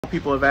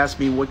People have asked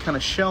me what kind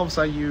of shelves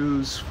I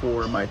use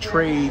for my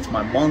trades,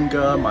 my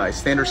manga, my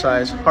standard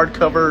size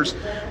hardcovers.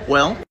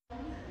 Well,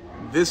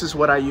 this is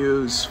what I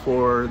use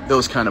for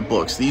those kind of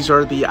books. These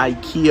are the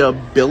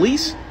IKEA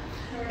Billies,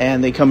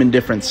 and they come in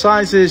different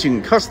sizes. You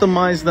can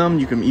customize them.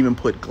 You can even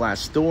put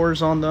glass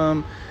doors on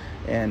them.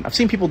 And I've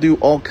seen people do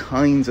all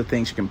kinds of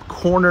things. You can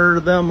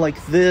corner them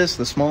like this,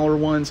 the smaller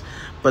ones,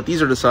 but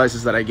these are the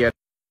sizes that I get.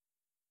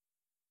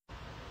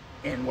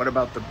 And what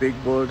about the big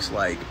books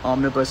like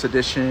omnibus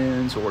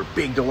editions or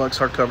big deluxe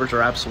hardcovers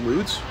or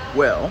absolutes?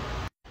 Well,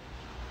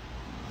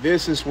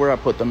 this is where I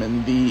put them,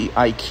 in the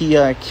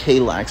IKEA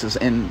Kallaxes,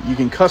 and you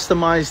can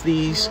customize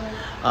these.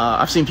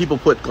 I've seen people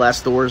put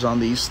glass doors on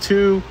these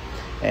too,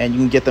 and you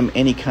can get them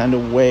any kind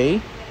of way.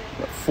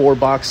 4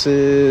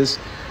 boxes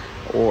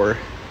or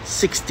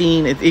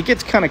 16. It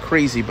gets kind of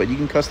crazy, but you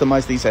can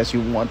customize these as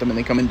you want them, and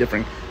they come in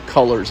different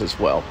colors as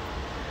well.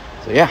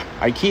 So yeah,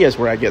 IKEA is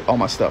where I get all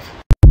my stuff.